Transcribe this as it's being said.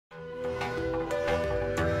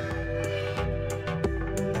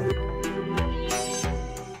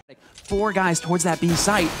Four guys towards that B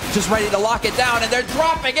site, just ready to lock it down, and they're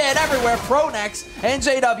dropping in everywhere. Pronax and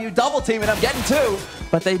JW double teaming them, getting two,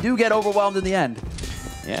 but they do get overwhelmed in the end.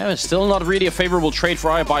 Yeah, it's still not really a favorable trade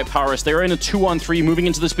for iBuyPower. They're in a 2-on-3 moving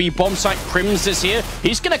into this B. Bomb site, KRiMZ is here.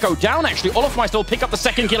 He's going to go down, actually. olofm will pick up the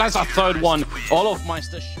second kill as a third one. olofm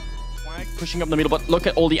pushing up the middle, but look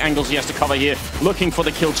at all the angles he has to cover here. Looking for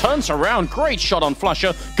the kill, turns around. Great shot on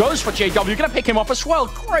flusha. Goes for JW, gonna pick him up as well.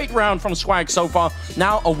 Great round from Swag so far.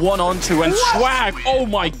 Now a 1-on-2, and Swag, oh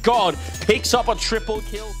my god, picks up a triple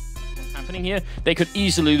kill. What's happening here? They could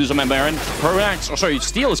easily lose a member, and pronax,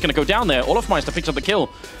 Steel is gonna go down there. olofm picks up the kill.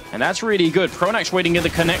 And that's really good. pronax waiting in the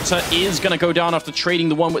connector is going to go down after trading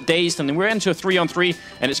the one with DaZeD. And then we're into a 3-on-3,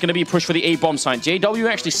 and it's going to be a push for the A bomb site. JW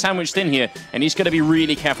actually sandwiched in here, and he's going to be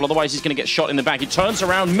really careful. Otherwise, he's going to get shot in the back. He turns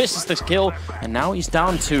around, misses this kill, and now he's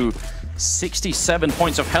down to 67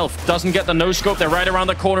 points of health. Doesn't get the no-scope. They're right around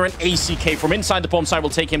the corner, and ACK from inside the bomb site will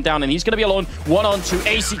take him down, and he's going to be alone.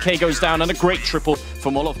 1-on-2. ACK goes down, and a great triple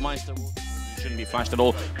from olofm. Shouldn't be flashed at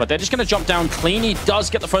all, but they're just going to jump down clean. He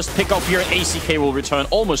does get the first pick off here, and ACK will return.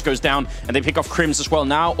 Almost goes down, and they pick off KRiMZ as well.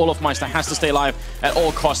 Now olofm has to stay alive at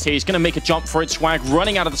all costs here. He's going to make a jump for it. Swag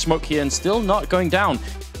running out of the smoke here and still not going down.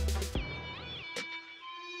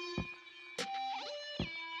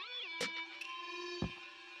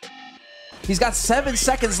 He's got 7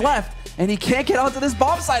 seconds left, and he can't get onto this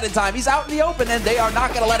bomb site in time. He's out in the open, and they are not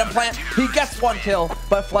going to let him plant. He gets one kill,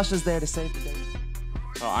 but flusha's there to save the day.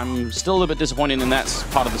 I'm still a little bit disappointed in that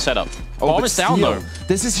part of the setup. Bomb is down, though.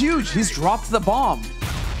 This is huge. He's dropped the bomb.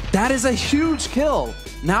 That is a huge kill.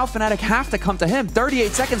 Now Fnatic have to come to him.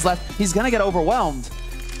 38 seconds left. He's going to get overwhelmed.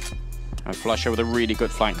 And flusha with a really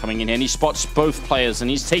good flank coming in here, and he spots both players,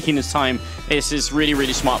 and he's taking his time. This is really,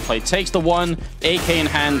 really smart play. Takes the one, AK in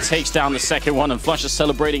hand, takes down the second one, and flusha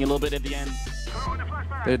celebrating a little bit at the end.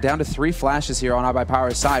 They're down to 3 flashes here on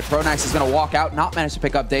iBuyPower's side. pronax is going to walk out, not manage to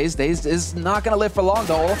pick up DaZeD. DaZeD is not going to live for long,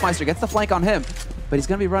 though. olofm gets the flank on him, but he's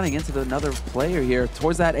going to be running into another player here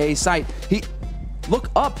towards that A site. Look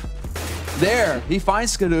up. There, he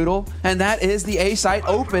finds Skadoodle, and that is the A site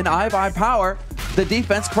open. iBuyPower, the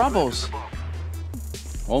defense crumbles.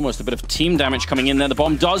 Almost a bit of team damage coming in there. The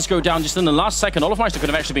bomb does go down just in the last second. olofm could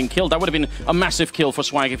have actually been killed. That would have been a massive kill for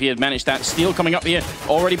Swag if he had managed that. Steel coming up here,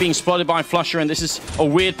 already being spotted by flusha, and this is a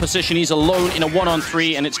weird position. He's alone in a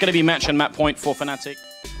 1-on-3, and it's going to be match and map point for Fnatic.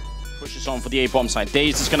 Pushes on for the A bomb site.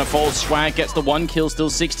 DaZeD is going to fall. Swag gets the 1 kill. Still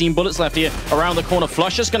 16 bullets left here around the corner.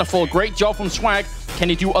 flusha's going to fall. Great job from Swag. Can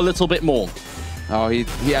he do a little bit more? Oh, he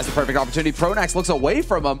has the perfect opportunity. pronax looks away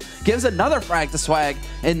from him, gives another frag to Swag,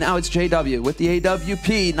 and now it's JW with the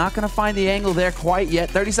AWP. Not going to find the angle there quite yet.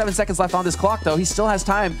 37 seconds left on this clock, though. He still has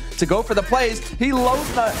time to go for the plays. He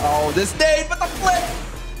loads the... Oh, this nade, but the flip!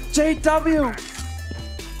 JW!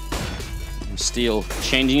 Steel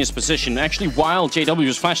changing his position. Actually, while JW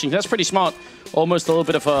was flashing, that's pretty smart. Almost a little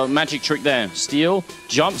bit of a magic trick there. Steel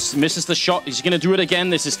jumps, misses the shot. He's going to do it again.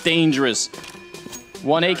 This is dangerous.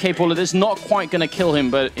 1 AK bullet is not quite going to kill him,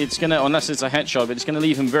 but it's going to, unless it's a headshot, but it's going to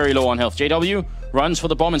leave him very low on health. JW runs for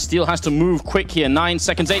the bomb, and Steel has to move quick here. 9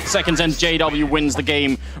 seconds, 8 seconds, and JW wins the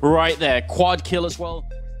game right there. Quad kill as well.